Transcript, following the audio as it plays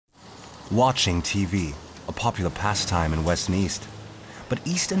Watching TV, a popular pastime in West and East. But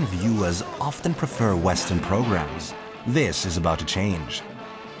Eastern viewers often prefer Western programs. This is about to change.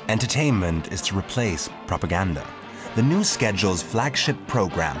 Entertainment is to replace propaganda. The new schedule's flagship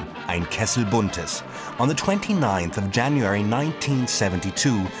program, Ein Kessel Buntes, on the 29th of January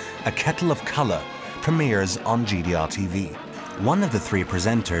 1972, A Kettle of Colour, premieres on GDR TV. One of the three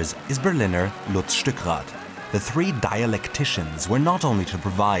presenters is Berliner Lutz Stückrath. The three dialecticians were not only to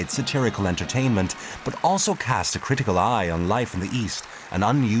provide satirical entertainment, but also cast a critical eye on life in the East, an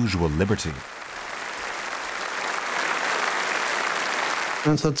unusual liberty.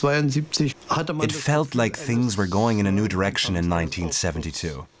 It felt like things were going in a new direction in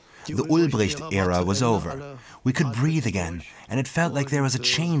 1972. The Ulbricht era was over. We could breathe again, and it felt like there was a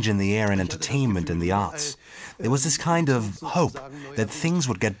change in the air in entertainment and the arts. There was this kind of hope that things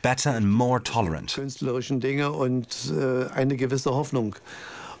would get better and more tolerant. Eine gewisse Hoffnung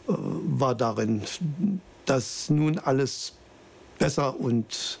war darin, dass nun alles besser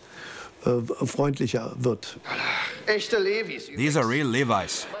und freundlicher wird. These are real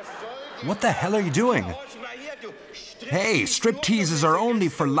Levi's. What the hell are you doing? Hey, stripteases are only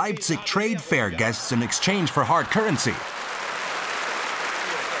for Leipzig trade fair guests in exchange for hard currency.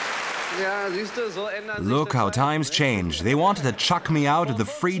 Look how times change. They wanted to chuck me out of the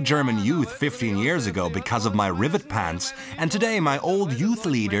Free German Youth 15 years ago because of my rivet pants, and today my old youth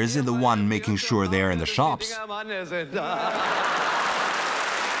leader's the one making sure they're in the shops.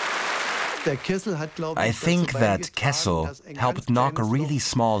 I think that Kessel helped knock a really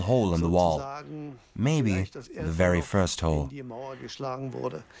small hole in the wall. Maybe the very first hole.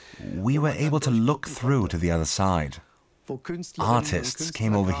 We were able to look through to the other side. Artists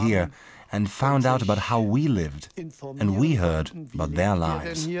came over here and found out about how we lived, and we heard about their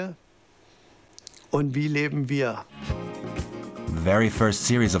lives. The very first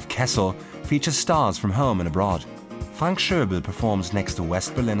series of Kessel features stars from home and abroad. Frank Schöbel performs next to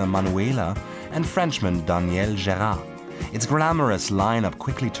West Berliner Manuela and Frenchman Daniel Gerard. Its glamorous lineup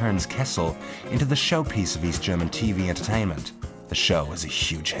quickly turns Kessel into the showpiece of East German TV entertainment. The show is a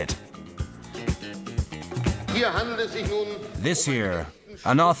huge hit. This here,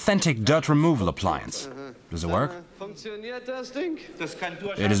 an authentic dirt removal appliance. Does it work?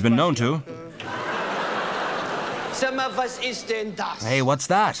 It has been known to. Hey, what's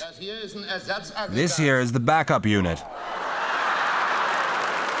that? This here is the backup unit.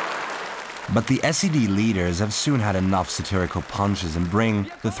 But the SED leaders have soon had enough satirical punches and bring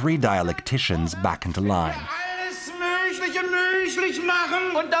the three dialecticians back into line.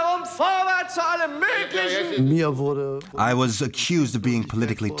 I was accused of being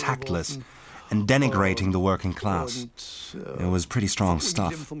politically tactless and denigrating the working class. It was pretty strong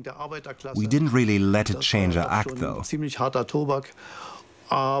stuff. We didn't really let it change our act, though.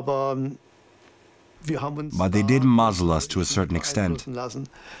 But they did muzzle us to a certain extent.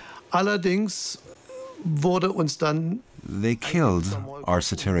 They killed our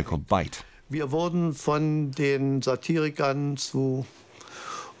satirical bite. Wir wurden von den Satirikern zu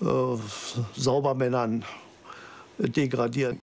Saubermännern degradiert.